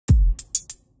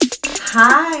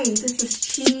Hi, this is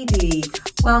Chidi.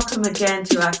 Welcome again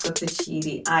to Ask Dr.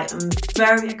 Chidi. I am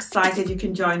very excited you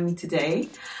can join me today.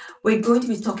 We're going to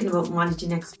be talking about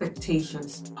managing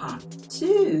expectations part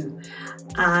 2.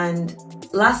 And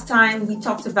last time we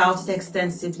talked about it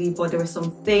extensively, but there were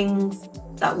some things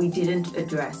that we didn't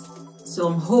address. So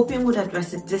I'm hoping we'll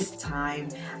address it this time,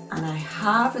 and I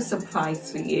have a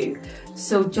surprise for you.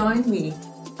 So join me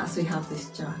as we have this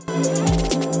chat.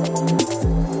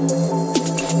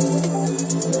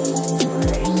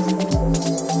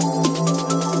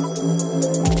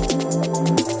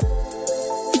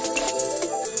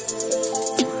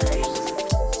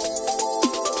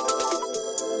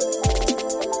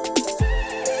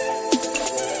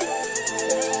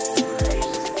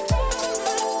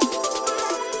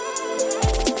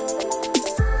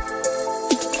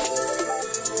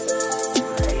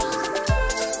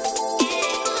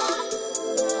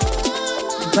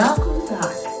 Welcome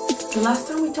back. So last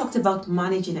time we talked about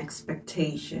managing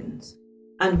expectations,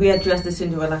 and we addressed the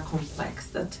Cinderella complex,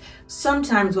 that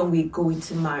sometimes when we go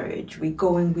into marriage, we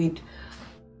go in with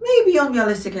maybe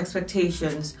unrealistic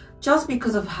expectations just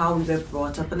because of how we were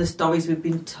brought up and the stories we've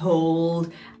been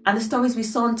told and the stories we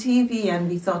saw on TV, and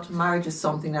we thought marriage is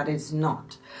something that is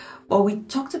not. Well, we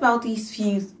talked about these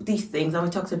things, and we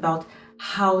talked about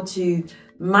how to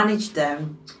manage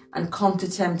them and come to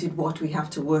terms with what we have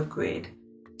to work with.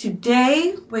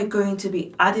 Today, we're going to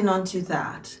be adding on to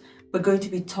that. We're going to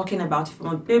be talking about it from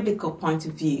a biblical point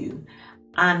of view.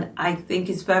 And I think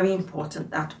it's very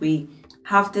important that we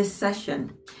have this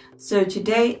session. So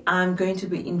today, I'm going to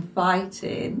be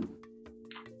inviting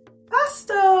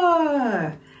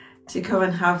Pastor to come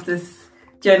and have this,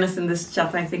 join us in this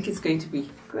chat. I think it's going to be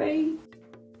great.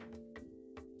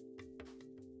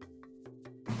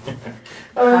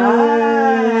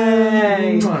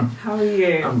 Hi, how are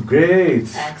you? I'm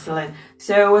great. Excellent.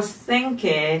 So I was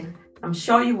thinking, I'm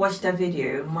sure you watched that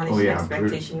video, Managing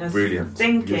Expectation. Brilliant,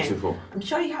 beautiful. I'm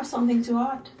sure you have something to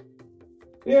add.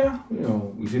 Yeah,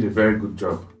 we did a very good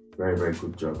job, very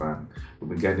good job, and we've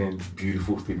been getting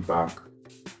beautiful feedback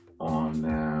on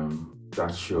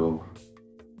that show.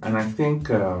 And I think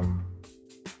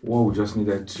what we just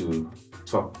needed to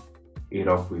top it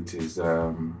up with is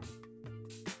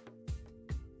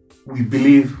we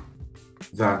believe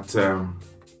that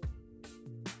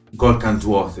God can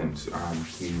do all things, and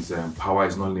His power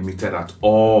is not limited at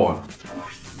all.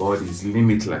 God is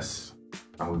limitless,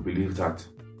 and we believe that.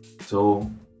 So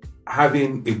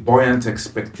having a buoyant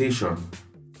expectation,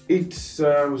 it's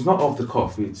not off the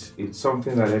cuff. It's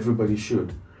something that everybody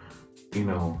should,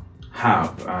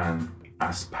 have and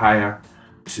aspire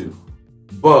to.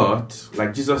 But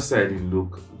like Jesus said in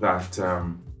Luke, that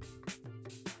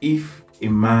if a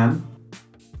man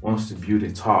wants to build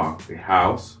a tower, a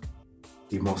house,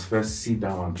 he must first sit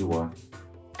down and do what?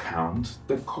 Count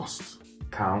the cost.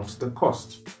 Count the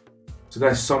cost. So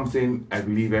that's something I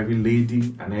believe every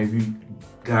lady and every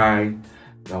guy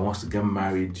that wants to get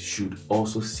married should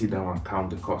also sit down and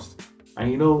count the cost. And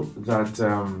you know that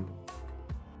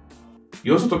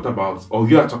you also talked about, or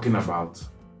you are talking about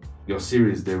your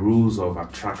series, The Rules of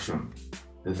Attraction,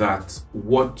 that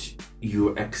what you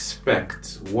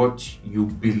expect, what you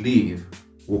believe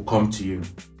will come to you.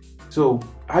 So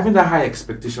having that high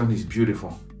expectation is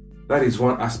beautiful. That is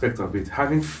one aspect of it.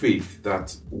 Having faith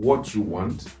that what you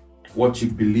want, what you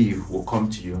believe will come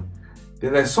to you.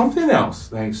 Then there's something else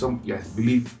that I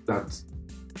believe that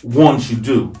one should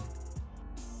do.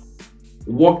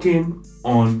 Working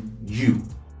on you,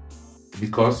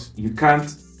 because you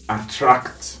can't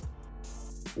attract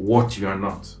what you are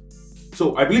not.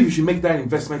 So I believe you should make that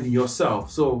investment in yourself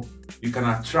so you can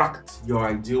attract your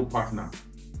ideal partner.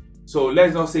 So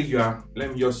let's not say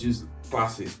let me just use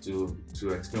classes to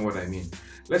explain what I mean.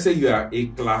 Let's say you are a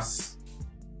class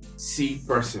C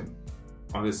person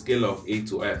on the scale of A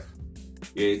to F.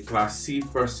 You're a class C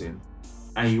person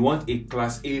and you want a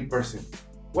class A person.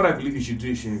 What I believe you should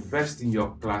do is you invest in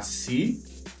your class C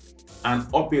and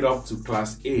up it up to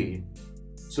class A.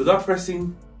 So that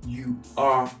person you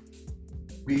are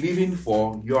believing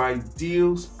for, your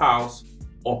ideal spouse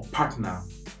or partner,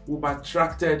 will be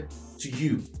attracted to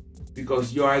you,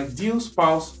 because your ideal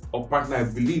spouse or partner, I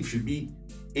believe, should be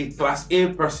a class A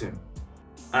person,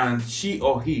 and she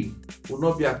or he will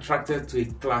not be attracted to a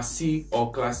class C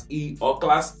or class E or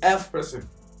class F person.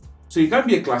 So you can't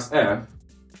be a class F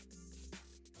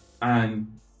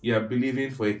and you are believing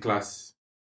for a class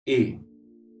A.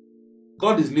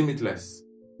 God is limitless,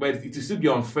 but it will still be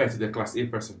unfair to the class A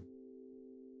person,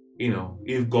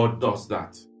 if God does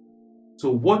that. So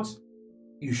what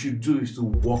you should do is to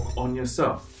work on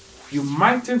yourself. You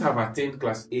mightn't have attained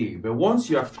class A, but once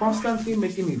you are constantly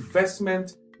making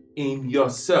investment in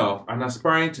yourself and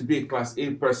aspiring to be a class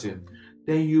A person,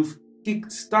 then you've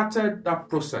started that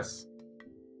process.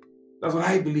 That's what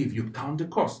I believe. You count the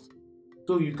cost.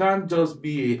 So you can't just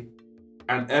be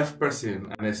an F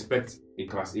person and expect a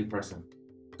class A person.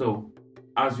 So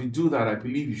as we do that, I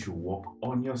believe you should work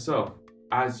on yourself.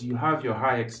 As you have your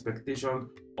high expectation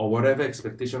or whatever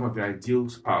expectation of your ideal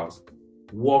spouse,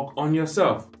 work on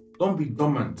yourself. Don't be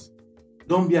dormant.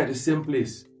 Don't be at the same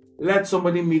place. Let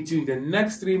somebody meet you in the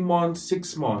next 3 months,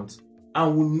 6 months,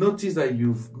 and will notice that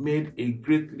you've made a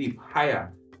great leap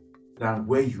higher than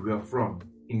where you were from.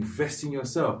 Invest in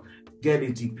yourself. Get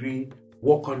a degree.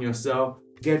 Work on yourself.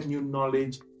 Get new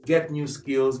knowledge. Get new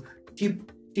skills. Keep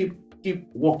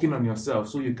working on yourself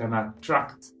so you can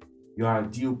attract your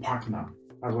ideal partner.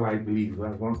 That's what I believe.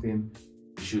 That's one thing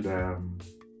we should,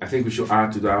 I think we should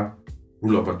add to that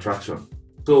rule of attraction.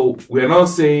 So we're not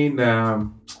saying,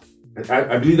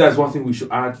 I believe that's one thing we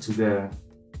should add to the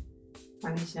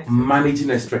managing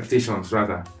expectations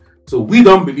rather. So we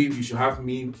don't believe you should have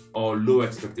mean or low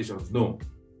expectations. No,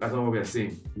 that's not what we are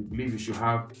saying. We believe you should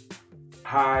have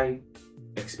high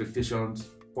expectations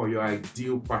for your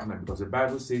ideal partner, because the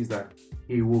Bible says that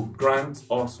He will grant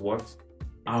us what?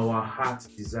 Our heart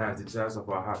desires, the desires of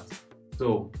our heart.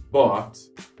 So, but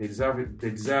the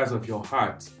desires of your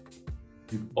heart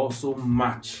will also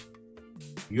match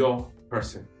your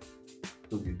person,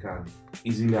 so you can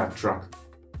easily attract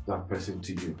that person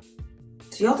to you.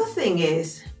 The other thing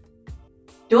is,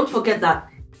 don't forget that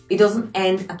it doesn't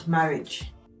end at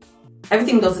marriage.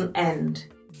 Everything doesn't end.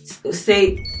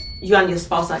 Say you and your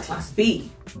spouse are class B.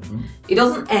 It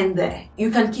doesn't end there. You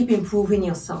can keep improving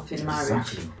yourself in marriage.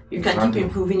 Exactly. You can keep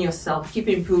improving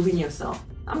yourself,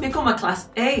 and become a class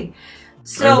A.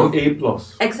 So A+.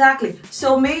 Exactly.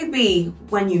 So maybe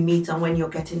when you meet and when you're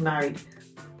getting married,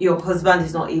 your husband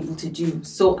is not able to do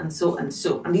so and so and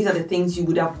so, and these are the things you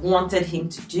would have wanted him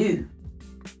to do.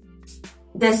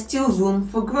 There's still room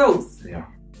for growth. Yeah.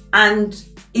 And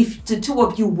if the two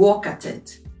of you work at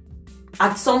it,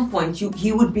 at some point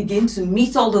he would begin to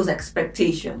meet all those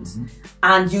expectations,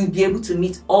 and you'll be able to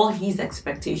meet all his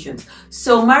expectations.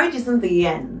 So marriage isn't the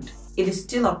end. It is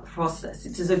still a process.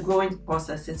 It is a growing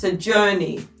process. It's a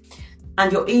journey.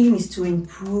 And your aim is to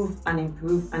improve and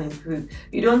improve and improve.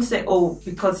 You don't say, oh,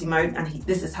 because he married and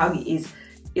this is how he is,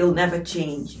 he'll never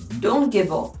change. Don't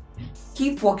give up.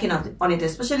 Keep working on it,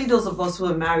 especially those of us who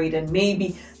are married and maybe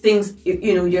things,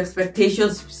 your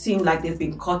expectations seem like they've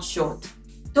been cut short.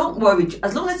 Don't worry.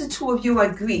 As long as the two of you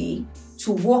agree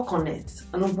to work on it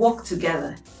and work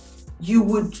together, you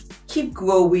would keep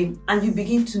growing and you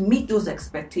begin to meet those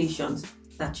expectations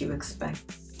that you expect.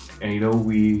 And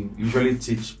we usually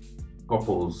teach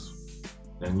couples,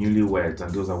 the newlyweds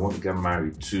and those that want to get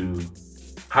married, to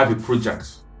have a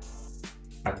project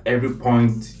at every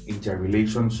point in their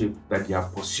relationship that they are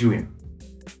pursuing.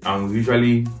 And we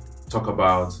usually talk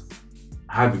about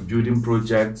have a building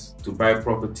project, to buy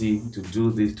property, to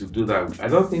do this, to do that. I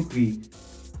don't think we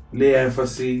lay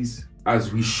emphasis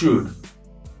as we should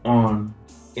on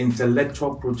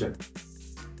intellectual project.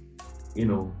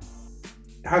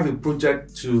 Have a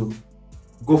project to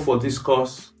go for this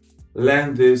course,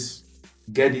 learn this,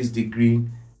 get this degree,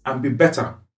 and be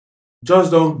better.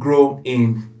 Just don't grow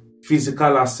in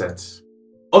physical assets.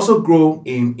 Also grow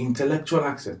in intellectual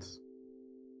assets.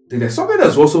 Then there's something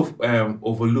that's also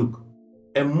overlooked.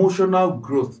 Emotional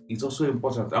growth is also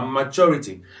important, and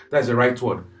maturity, that's the right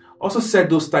word. Also set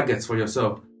those targets for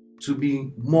yourself to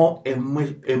be more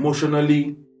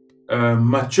emotionally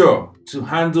mature, to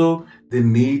handle the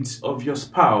needs of your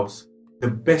spouse the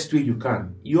best way you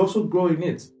can. You also grow in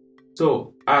it.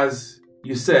 So as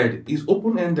you said, it's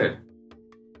open-ended.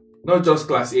 Not just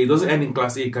class A. It doesn't end in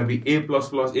class A. It can be A++,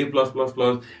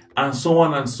 A+++, and so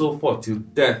on and so forth till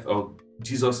death or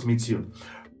Jesus meets you.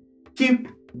 Keep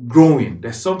growing.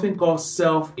 There's something called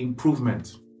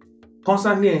self-improvement.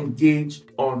 Constantly engage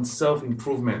on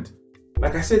self-improvement.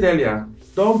 Like I said earlier,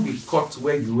 don't be caught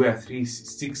where you were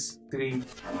 6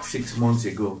 months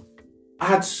ago.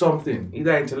 Add something,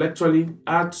 either intellectually,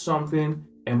 add something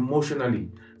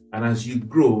emotionally. And as you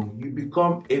grow, you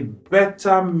become a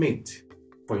better mate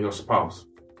for your spouse.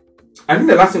 I think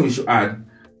the last thing we should add,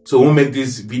 so we won't make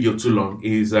this video too long,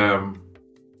 is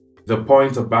the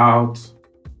point about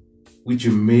which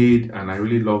you made, and I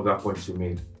really love that point you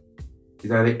made, is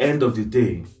at the end of the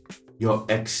day, your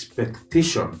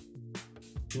expectation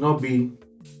should not be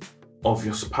of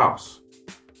your spouse.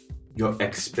 Your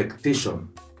expectation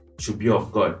should be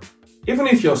of God. Even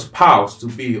if your spouse to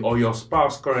be or your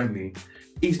spouse currently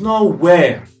is not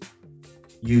where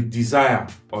you desire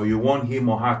or you want him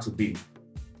or her to be,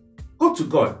 go to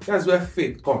God. That's where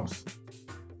faith comes.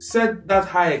 set that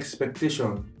high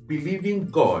expectation, believing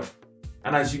God,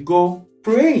 and as you go,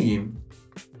 praying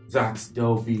that there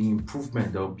will be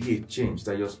improvement, there will be a change,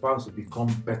 that your spouse will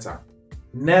become better.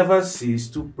 Never cease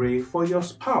to pray for your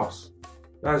spouse.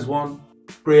 That's one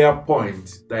prayer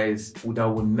point that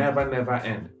will never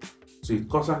end. So you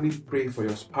constantly pray for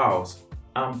your spouse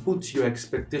and put your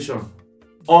expectation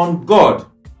on God.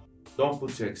 Don't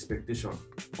put your expectation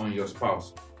on your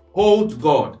spouse. Hold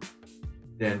God,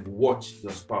 then watch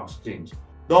your spouse change.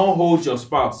 Don't hold your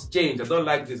spouse change. I don't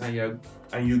like this,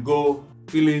 and you go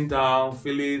feeling down,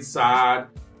 feeling sad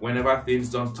whenever things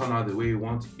don't turn out the way you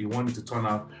want it to turn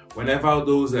out. Whenever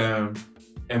those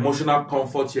emotional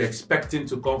comfort you're expecting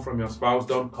to come from your spouse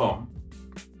don't come,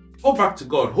 go back to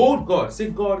God. Hold God. Say,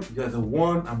 God, you're the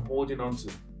one I'm holding on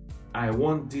to. I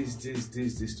want this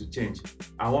to change.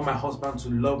 I want my husband to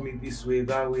love me this way,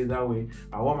 that way.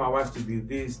 I want my wife to be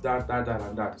this, that,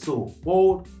 and that. So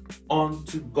hold on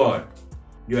to God.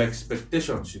 Your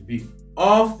expectation should be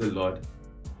of the Lord,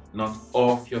 not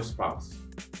of your spouse.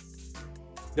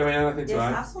 Do you have anything to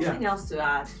add? I have something else to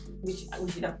add, which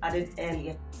we should have added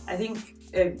earlier. I think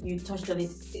you touched on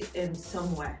it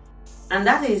somewhere. And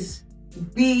that is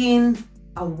being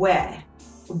aware,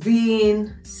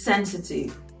 being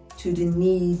sensitive to the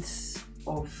needs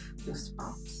of your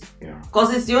spouse. Yeah.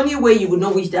 Because it's the only way you will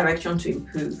know which direction to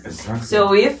improve. Exactly.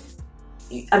 So if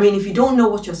you don't know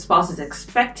what your spouse is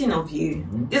expecting of you,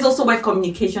 this is also where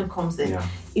communication comes in. Yeah.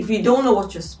 If you don't know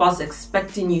what your spouse is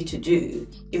expecting you to do,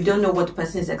 if you don't know what the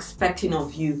person is expecting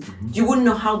of you, you wouldn't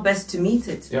know how best to meet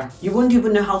it. Yeah. You wouldn't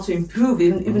even know how to improve,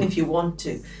 even if you want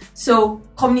to. So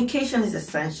communication is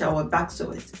essential. We're back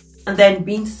to it. And then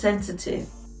being sensitive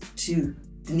to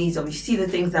the needs of you. See the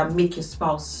things that make your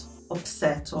spouse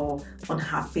upset or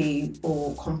unhappy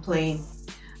or complain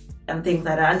and things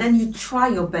like that. And then you try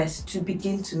your best to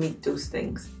begin to meet those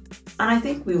things. And I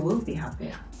think we will be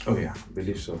happier. Oh yeah, I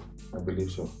believe so.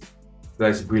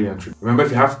 That's brilliant. Remember,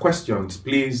 if you have questions,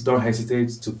 please don't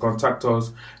hesitate to contact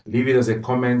us. Leave it as a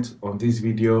comment on this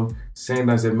video.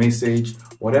 Send us a message.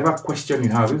 Whatever question you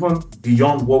have, even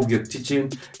beyond what we are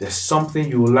teaching, there's something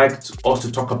you would like us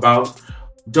to talk about,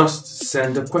 just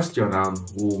send a question and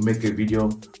we'll make a video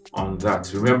on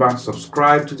that. Remember,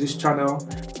 subscribe to this channel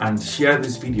and share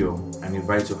this video and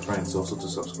invite your friends also to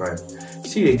subscribe.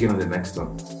 See you again on the next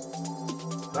one.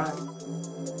 Bye.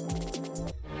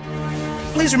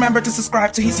 Please remember to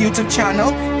subscribe to his YouTube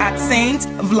channel at Saint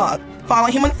Vlog. Follow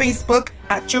him on Facebook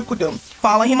at Chukudum.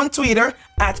 Follow him on Twitter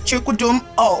at Chukudum.